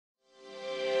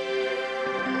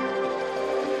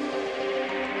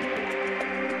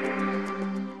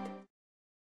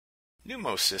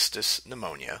Pneumocystis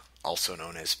pneumonia, also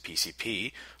known as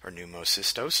PCP or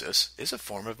pneumocystosis, is a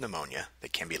form of pneumonia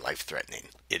that can be life-threatening.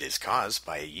 It is caused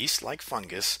by a yeast-like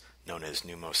fungus known as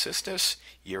Pneumocystis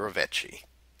Jirovecii.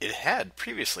 It had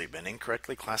previously been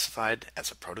incorrectly classified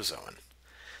as a protozoan.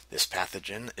 This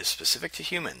pathogen is specific to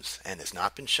humans and has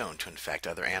not been shown to infect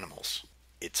other animals.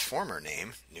 Its former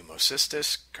name,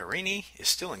 Pneumocystis carinii, is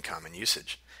still in common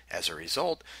usage. As a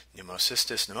result,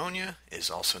 Pneumocystis pneumonia is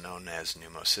also known as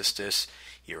Pneumocystis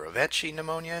Jirovecii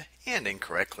pneumonia and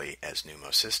incorrectly as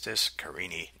Pneumocystis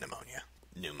carinii pneumonia.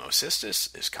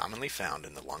 Pneumocystis is commonly found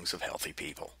in the lungs of healthy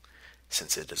people.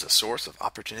 Since it is a source of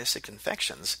opportunistic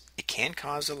infections, it can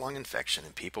cause a lung infection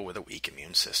in people with a weak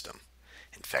immune system.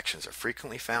 Infections are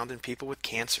frequently found in people with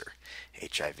cancer,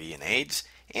 HIV and AIDS,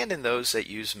 and in those that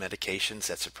use medications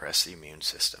that suppress the immune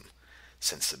system.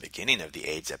 Since the beginning of the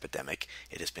AIDS epidemic,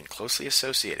 it has been closely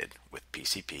associated with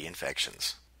PCP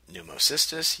infections.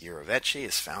 Pneumocystis Jirovecii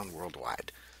is found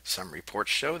worldwide. Some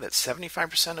reports show that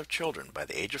 75% of children by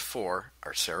the age of 4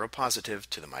 are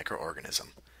seropositive to the microorganism.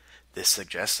 This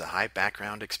suggests a high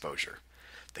background exposure.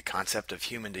 The concept of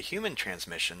human-to-human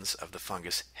transmissions of the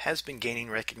fungus has been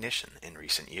gaining recognition in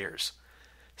recent years.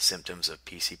 Symptoms of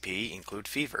PCP include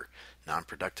fever,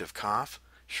 non-productive cough,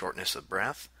 shortness of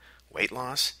breath, weight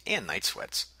loss, and night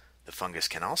sweats. The fungus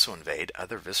can also invade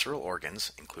other visceral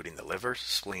organs, including the liver,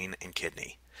 spleen, and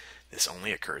kidney. This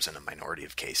only occurs in a minority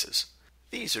of cases.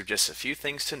 These are just a few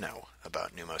things to know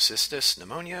about Pneumocystis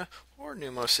pneumonia or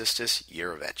Pneumocystis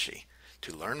jirovecii.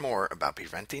 To learn more about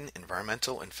preventing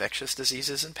environmental infectious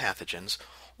diseases and pathogens,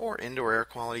 or indoor air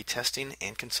quality testing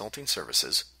and consulting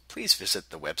services, please visit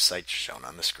the website shown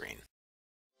on the screen.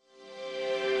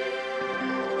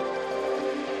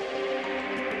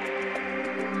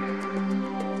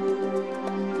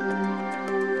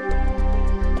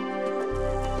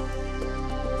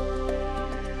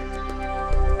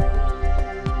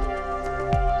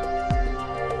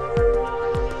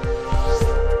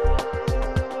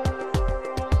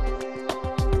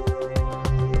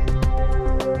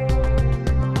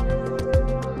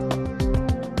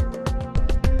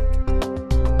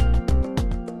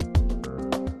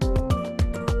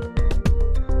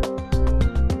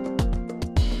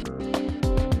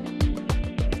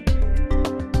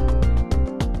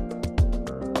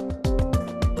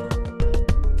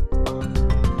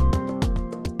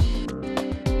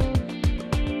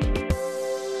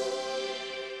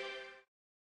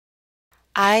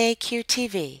 IAQ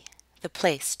TV, the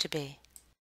place to be.